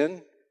your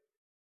sin?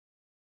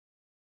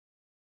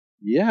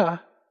 Yeah.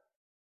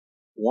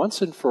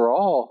 Once and for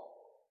all,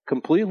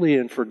 completely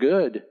and for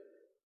good.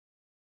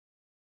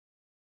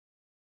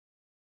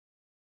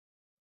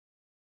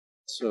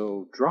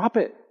 So drop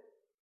it.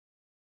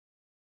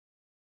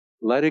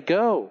 Let it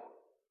go.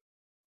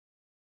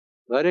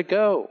 Let it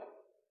go.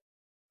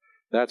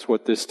 That's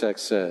what this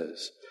text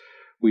says.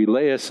 We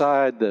lay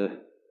aside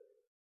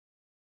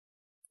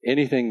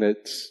anything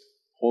that's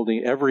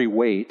holding every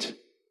weight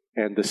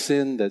and the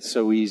sin that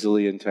so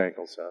easily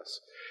entangles us.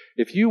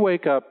 If you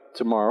wake up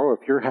tomorrow,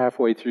 if you're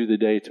halfway through the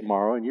day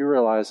tomorrow and you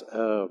realize,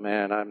 oh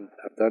man,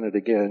 I've done it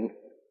again.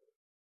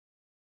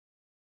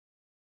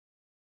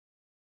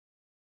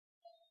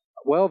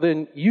 Well,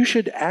 then you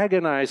should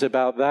agonize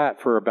about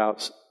that for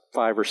about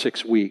 5 or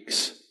 6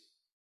 weeks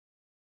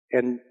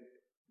and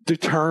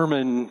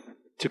determine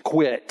to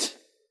quit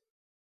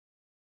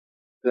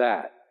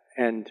that.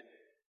 And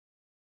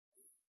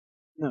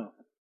no,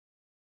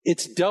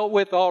 it's dealt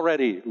with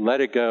already. Let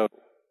it go.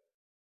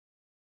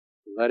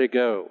 Let it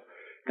go.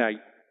 Now,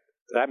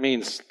 that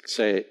means,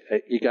 say,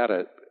 you got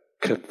to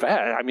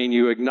confess. I mean,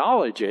 you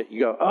acknowledge it.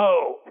 You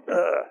go,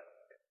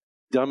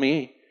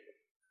 dummy.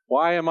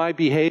 Why am I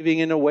behaving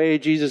in a way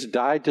Jesus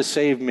died to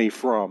save me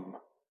from?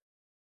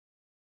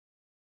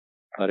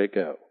 Let it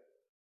go.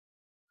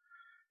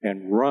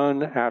 And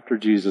run after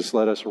Jesus.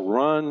 Let us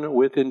run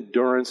with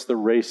endurance the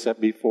race set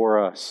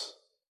before us,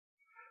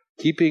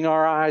 keeping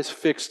our eyes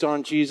fixed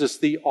on Jesus,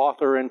 the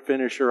author and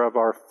finisher of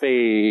our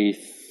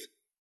faith.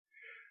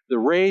 The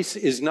race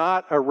is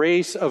not a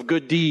race of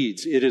good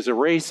deeds. It is a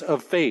race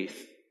of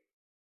faith.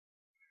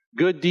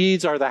 Good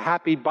deeds are the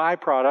happy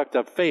byproduct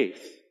of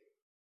faith.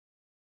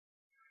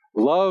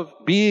 Love,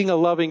 being a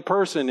loving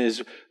person,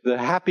 is the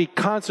happy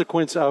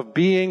consequence of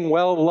being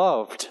well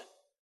loved.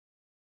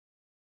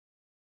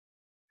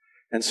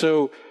 And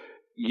so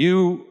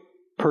you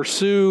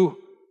pursue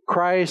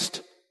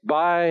Christ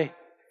by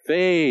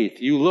faith.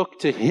 You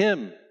look to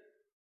Him.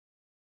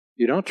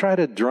 You don't try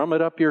to drum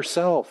it up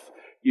yourself.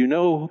 You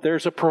know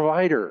there's a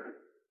provider.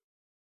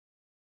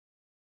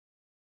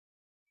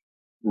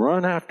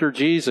 Run after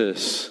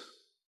Jesus,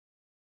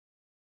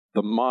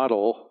 the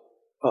model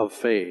of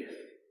faith.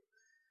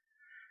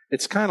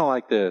 It's kind of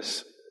like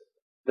this.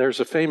 There's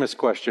a famous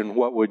question,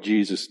 what would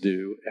Jesus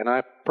do? And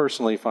I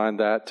personally find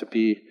that to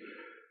be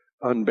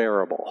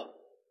unbearable.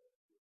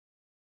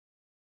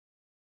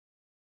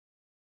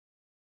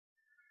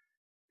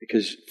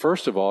 Because,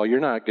 first of all, you're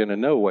not going to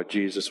know what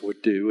Jesus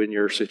would do in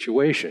your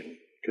situation,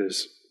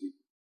 because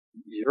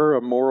you're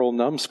a moral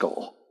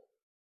numbskull.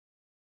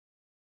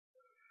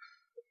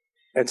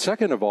 And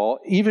second of all,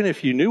 even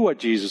if you knew what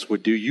Jesus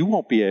would do, you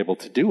won't be able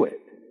to do it.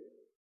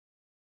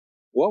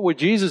 What would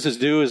Jesus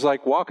do is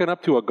like walking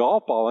up to a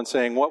golf ball and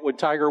saying, what would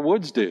Tiger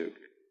Woods do?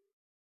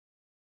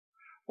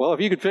 Well,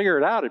 if you could figure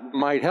it out, it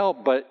might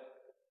help, but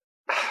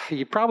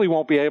you probably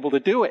won't be able to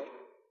do it.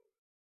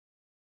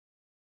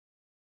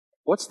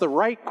 What's the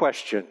right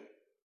question?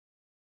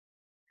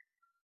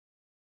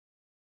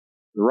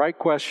 The right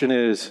question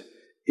is,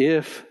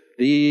 if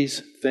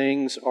these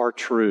things are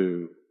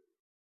true,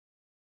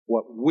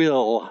 what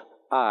will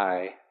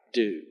I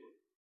do?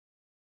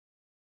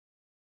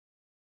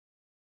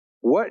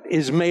 What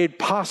is made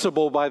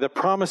possible by the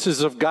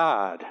promises of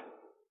God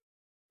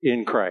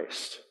in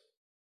Christ?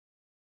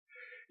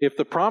 If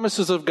the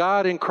promises of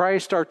God in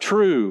Christ are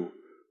true,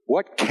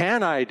 what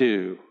can I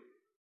do?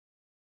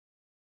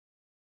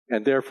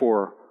 And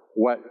therefore,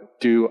 what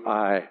do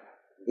I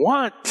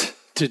want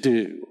to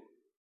do?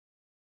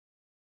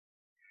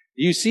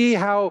 You see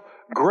how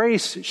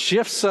grace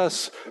shifts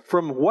us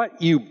from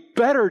what you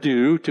better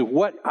do to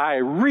what I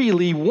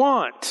really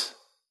want.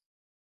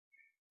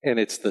 And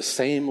it's the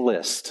same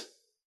list.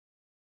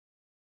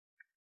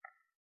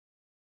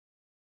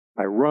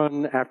 I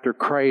run after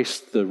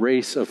Christ the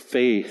race of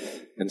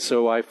faith, and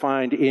so I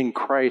find in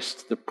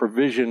Christ the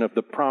provision of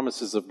the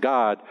promises of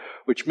God,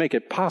 which make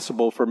it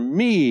possible for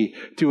me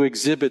to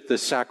exhibit the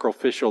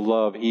sacrificial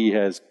love He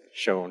has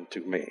shown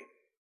to me.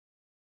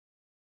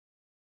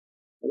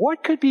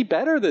 What could be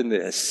better than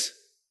this?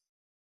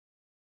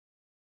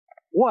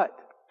 What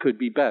could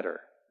be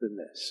better than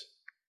this?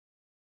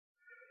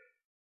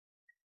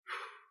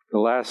 The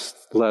last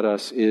let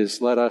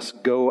us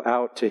go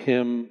out to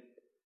Him,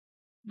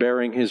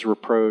 bearing His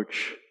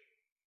reproach,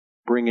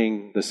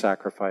 bringing the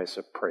sacrifice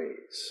of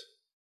praise.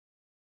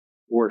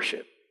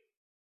 Worship,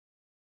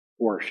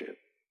 worship,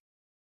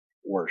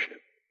 worship.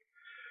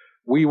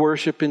 We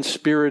worship in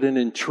spirit and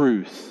in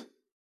truth.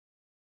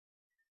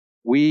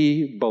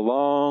 We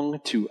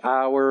belong to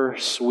our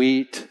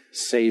sweet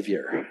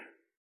Savior.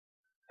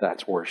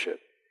 That's worship.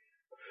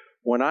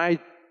 When I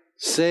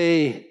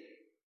say,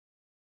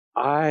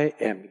 I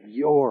am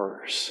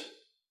yours,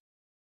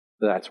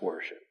 that's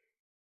worship.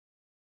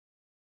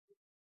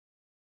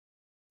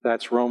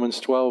 That's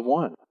Romans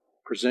 12:1.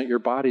 Present your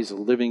bodies a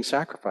living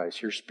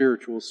sacrifice, your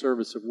spiritual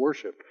service of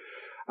worship.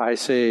 I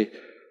say,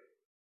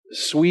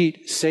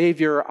 sweet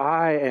Savior,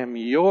 I am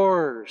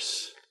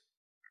yours.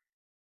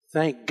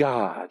 Thank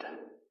God.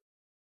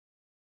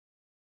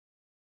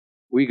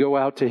 We go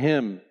out to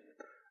Him,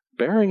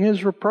 bearing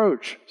His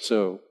reproach.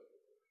 So,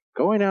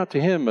 going out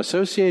to Him,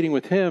 associating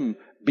with Him,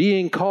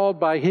 being called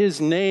by His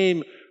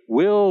name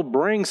will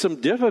bring some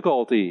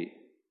difficulty.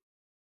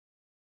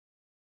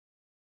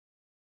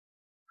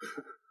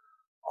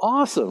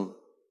 Awesome.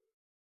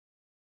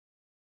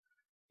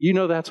 You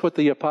know that's what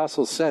the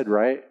apostles said,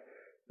 right?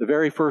 The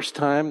very first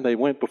time they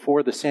went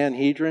before the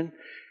Sanhedrin,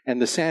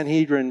 and the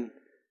Sanhedrin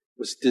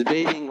was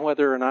debating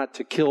whether or not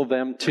to kill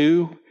them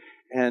too.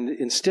 And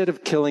instead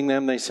of killing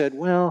them, they said,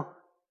 well,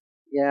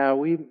 yeah,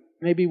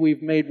 maybe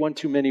we've made one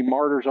too many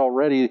martyrs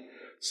already.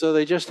 So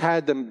they just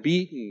had them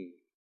beaten.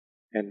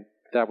 And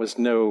that was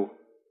no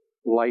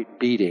light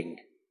beating.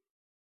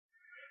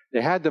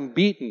 They had them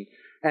beaten.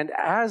 And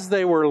as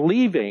they were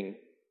leaving,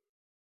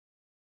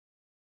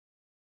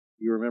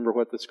 you remember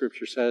what the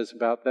scripture says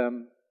about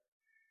them?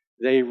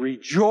 They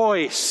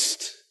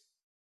rejoiced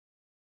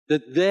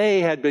that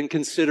they had been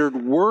considered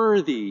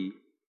worthy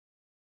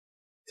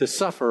to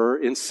suffer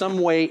in some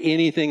way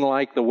anything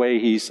like the way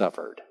He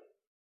suffered.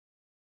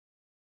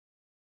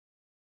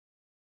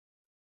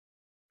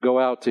 Go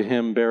out to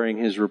Him bearing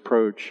His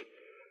reproach.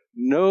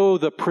 Know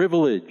the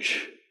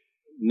privilege.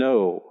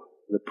 Know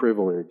the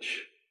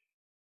privilege.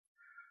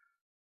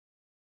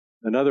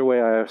 Another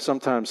way I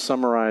sometimes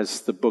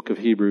summarize the book of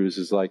Hebrews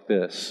is like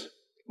this.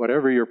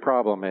 Whatever your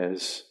problem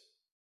is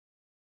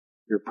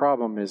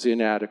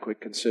inadequate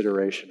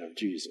consideration of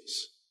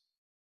Jesus.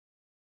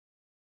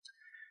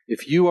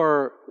 If you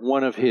are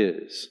one of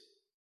His,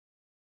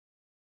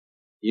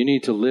 you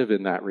need to live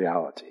in that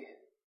reality.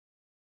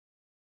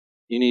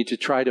 You need to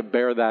try to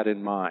bear that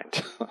in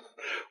mind.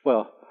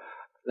 Well,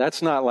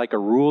 that's not like a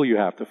rule you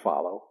have to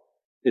follow.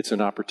 It's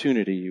an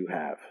opportunity you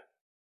have.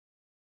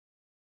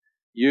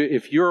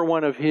 If you're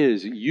one of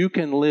His, you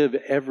can live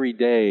every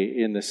day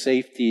in the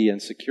safety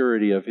and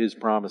security of His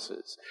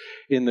promises,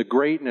 in the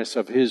greatness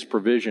of His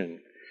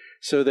provision,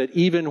 so that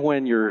even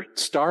when you're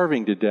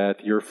starving to death,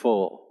 you're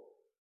full.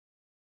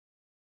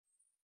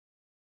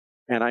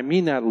 And I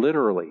mean that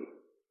literally.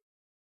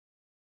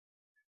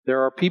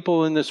 There are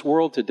people in this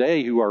world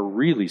today who are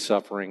really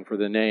suffering for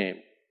the name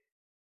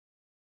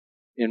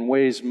in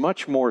ways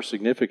much more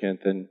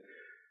significant than,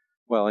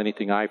 well,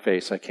 anything I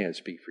face. I can't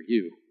speak for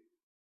you.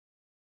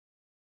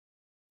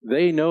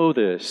 They know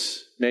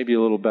this maybe a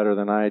little better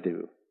than I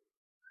do.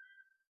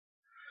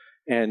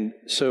 And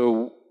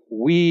so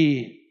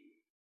we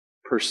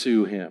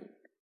pursue Him.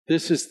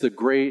 This is the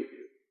great,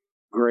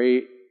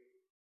 great,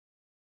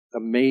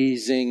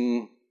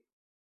 amazing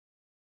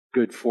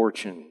good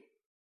fortune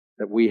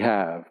that we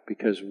have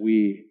because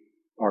we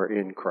are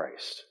in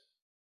Christ.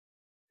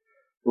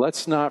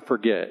 Let's not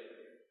forget.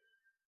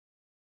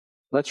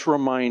 Let's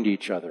remind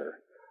each other.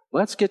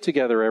 Let's get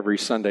together every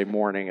Sunday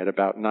morning at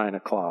about 9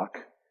 o'clock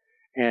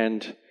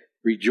and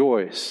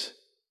rejoice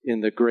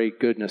in the great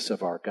goodness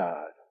of our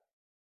God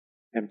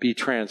and be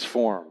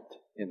transformed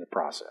in the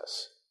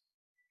process.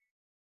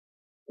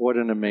 What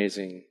an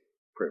amazing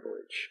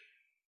privilege.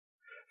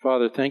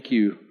 Father, thank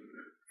you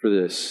for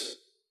this.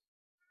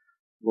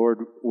 Lord,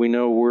 we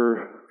know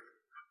we're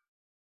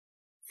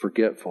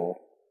forgetful.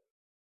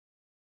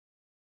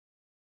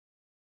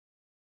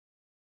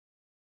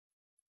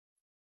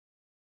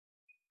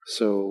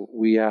 So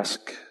we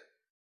ask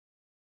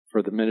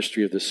for the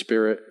ministry of the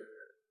Spirit.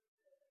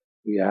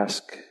 We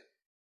ask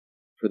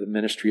for the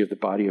ministry of the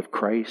body of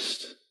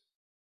Christ,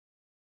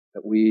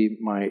 that we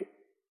might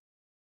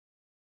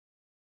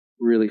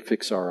really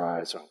fix our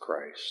eyes on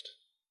Christ.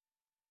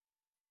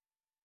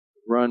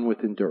 Run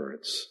with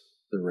endurance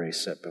the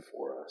race set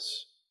before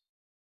us.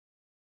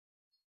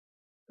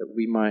 that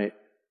we might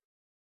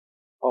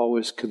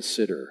always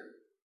consider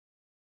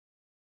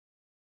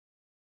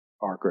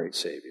our great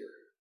Savior.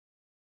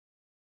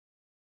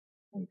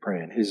 We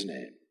pray in His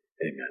name.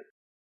 Amen.